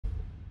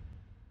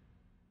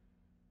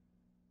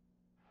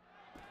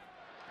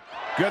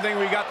Good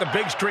thing we got the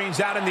big screens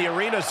out in the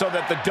arena so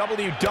that the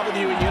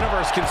WWE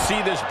Universe can see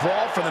this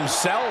brawl for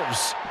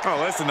themselves. Oh,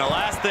 listen, the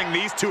last thing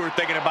these two are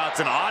thinking about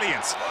is an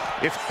audience.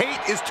 If hate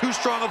is too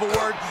strong of a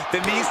word,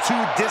 then these two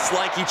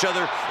dislike each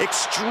other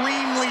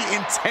extremely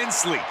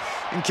intensely,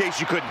 in case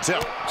you couldn't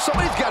tell.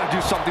 Somebody's got to do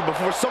something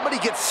before somebody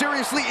gets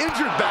seriously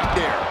injured back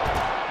there.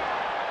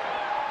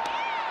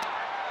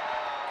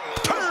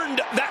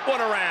 Turned that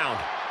one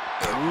around.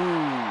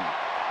 Ooh.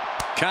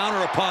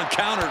 Counter upon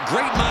counter.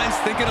 Great minds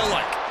thinking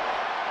alike.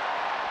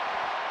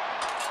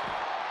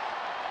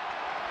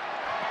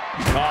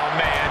 Oh,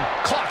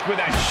 man. Clocked with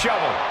that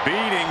shovel.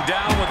 Beating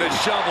down with a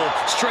shovel.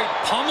 Straight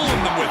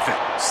pummeling them with it.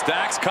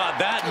 Stacks caught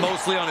that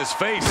mostly on his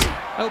face.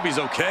 I hope he's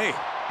okay.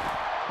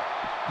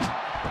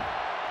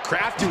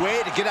 Crafty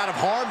way to get out of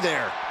harm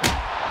there.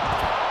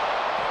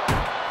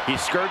 He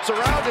skirts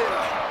around it.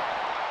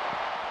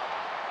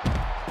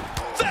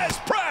 Fez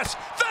press!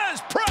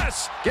 Fez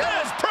press!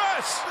 Fez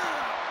press!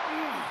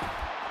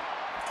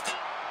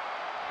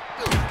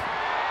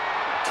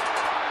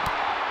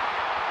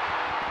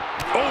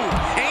 Oh,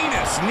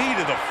 heinous knee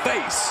to the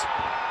face.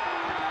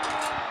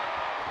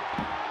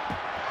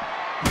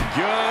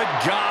 Good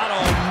God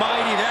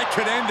almighty, that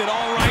could end it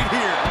all right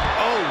here.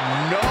 Oh,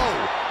 no.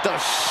 The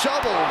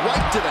shovel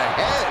right to the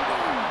head.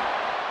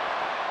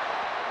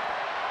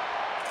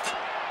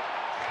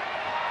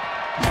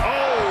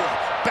 Oh,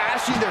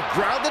 bashing their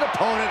grounded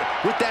opponent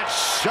with that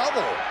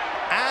shovel.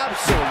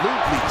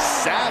 Absolutely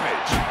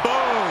savage.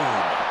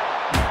 Boom.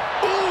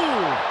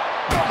 Ooh.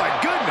 Oh, my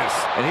goodness.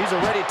 And he's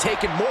already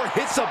taken more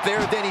hits up there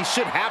than he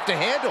should have to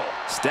handle.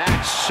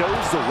 Stacks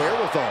shows the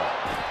wherewithal.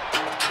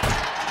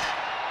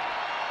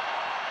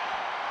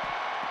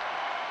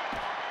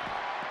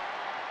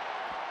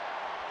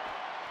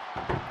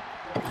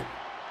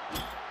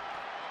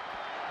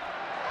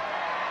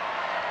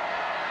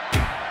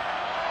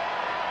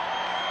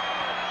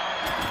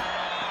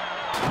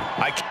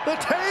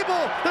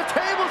 The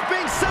table's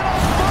being set on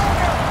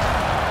fire!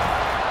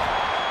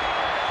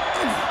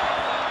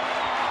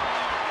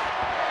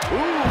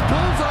 Ooh,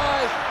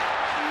 bullseye!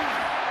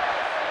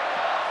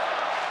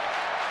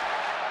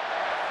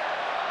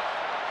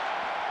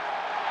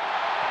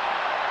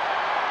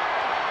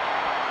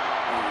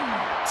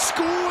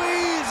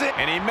 Squeeze it!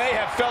 And he may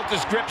have felt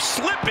his grip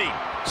slipping,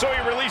 so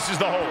he releases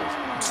the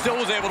hold. Still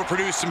was able to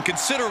produce some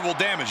considerable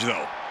damage,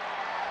 though.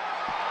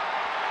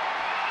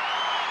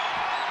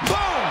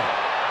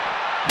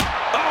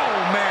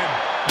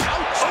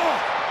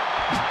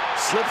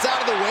 Slips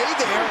out of the way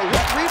there.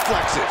 What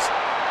reflexes?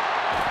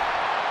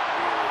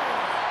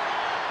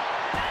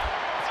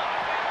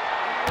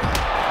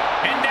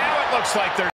 And now it looks like they're